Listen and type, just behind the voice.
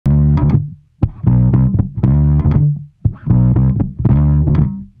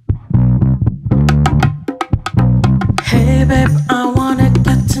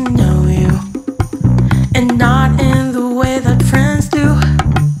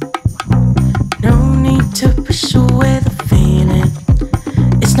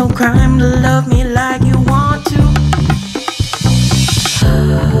love me like you want to.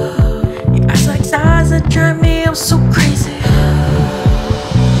 Your eyes like stars that drive me up so crazy.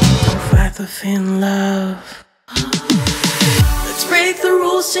 Don't fight the thin love. Let's break the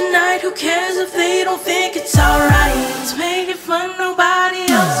rules tonight. Who cares if they don't think it's alright? Let's make it fun,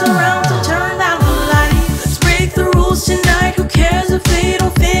 nobody else around, so turn down the light. Let's break the rules tonight. Who cares if they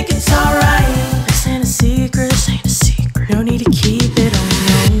don't think it's alright? This ain't a secret, this ain't a secret. No need to keep it on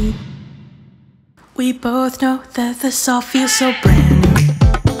low. We both know that this all feels so brand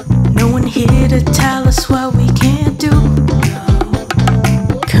new. No one here to tell us what we can't do.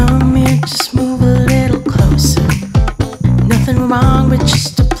 Come here, just move a little closer. Nothing wrong, but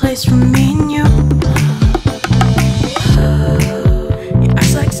just a place for me and you. Your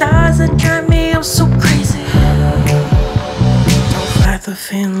eyes like stars that drive me up so crazy. Don't fight the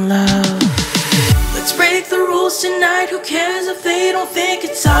thin love. Let's break the rules tonight. Who cares if they don't think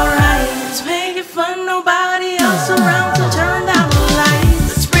it's alright? Let's make it fun, nobody else around, so turn down the light.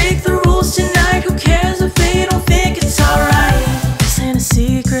 Let's break the rules tonight. Who cares if they don't think it's alright? This ain't a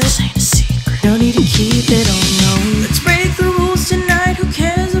secret, this ain't a secret. No need to keep it on low. Let's break the rules tonight. Who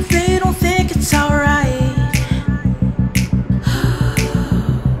cares if they don't think it's alright?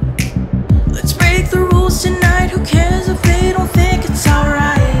 Let's break the rules tonight. Who cares if they don't think it's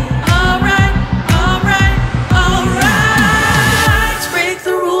alright? Alright, alright, alright. Let's break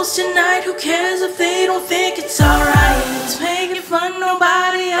the rules tonight. Who cares if they don't think it's alright? Let's make it fun,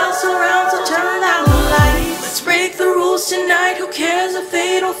 nobody else around, so turn down the light. Let's break the rules tonight. Who cares if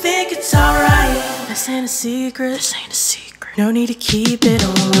they don't think it's alright? This ain't a secret, this ain't a secret. No need to keep it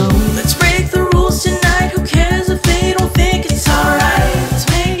on low. Let's break the rules tonight. Who cares if they don't think it's alright? Let's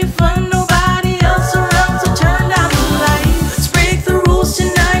make it fun, nobody else around, so turn down the light. Let's break the rules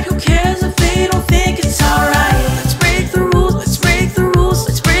tonight. Who cares if they don't think it's alright? Let's break the rules, let's break the rules,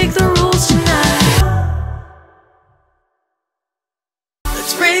 let's break the rules tonight.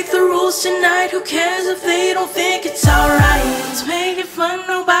 Let's break the rules tonight. Who cares if they don't think it's alright? Let's make it fun,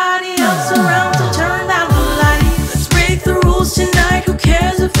 nobody else around.